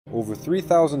Over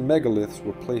 3,000 megaliths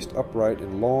were placed upright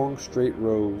in long, straight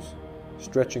rows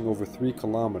stretching over 3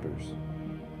 kilometers.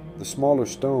 The smaller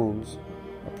stones,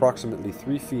 approximately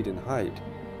 3 feet in height,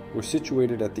 were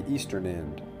situated at the eastern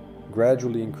end,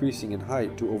 gradually increasing in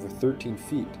height to over 13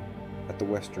 feet at the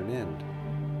western end.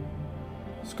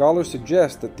 Scholars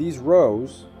suggest that these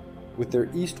rows, with their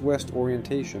east-west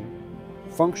orientation,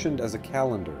 functioned as a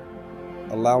calendar,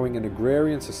 allowing an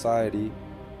agrarian society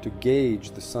to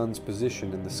gauge the sun's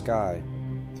position in the sky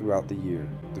throughout the year.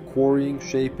 The quarrying,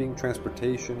 shaping,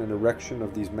 transportation, and erection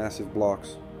of these massive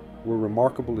blocks were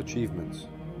remarkable achievements,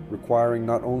 requiring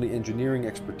not only engineering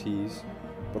expertise,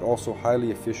 but also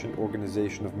highly efficient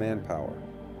organization of manpower.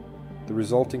 The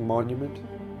resulting monument,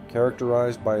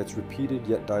 characterized by its repeated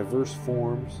yet diverse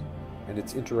forms and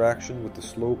its interaction with the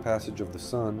slow passage of the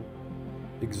sun,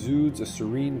 exudes a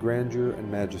serene grandeur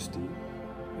and majesty,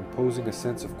 imposing a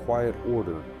sense of quiet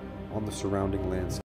order on the surrounding landscape.